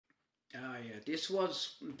Yeah, this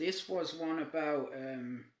was one about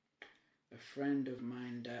a friend of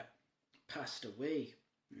mine that passed away.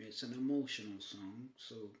 It's an emotional song,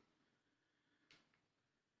 so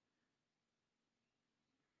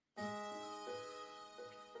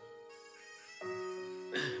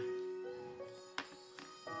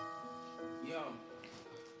Yo,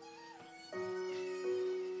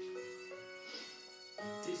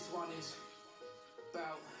 this one is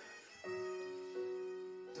about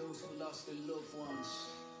those who lost their loved ones,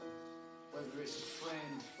 whether it's a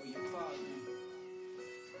friend or your partner.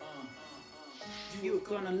 you're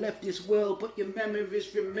gonna left this world, but your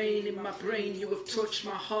memories remain in my brain. You have touched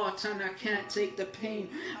my heart and I can't take the pain.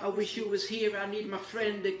 I wish you was here, I need my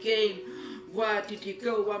friend again. Why did you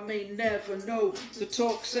go? I may never know. The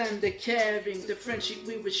talks and the caring, the friendship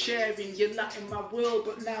we were sharing. You lightened my world,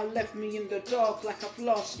 but now left me in the dark like I've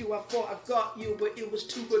lost you. I thought I've got you, but it was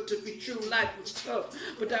too good to be true. Life was tough,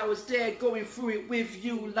 but I was there going through it with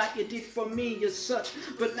you like you did for me as such.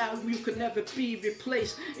 But now you could never be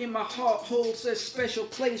replaced. In my heart holds a special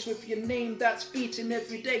place with your name that's beating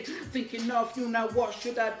every day. Thinking of you now, what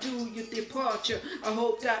should I do? Your departure, I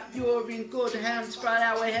hope that you're in good hands by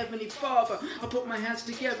our Heavenly Father. I put my hands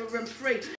together and pray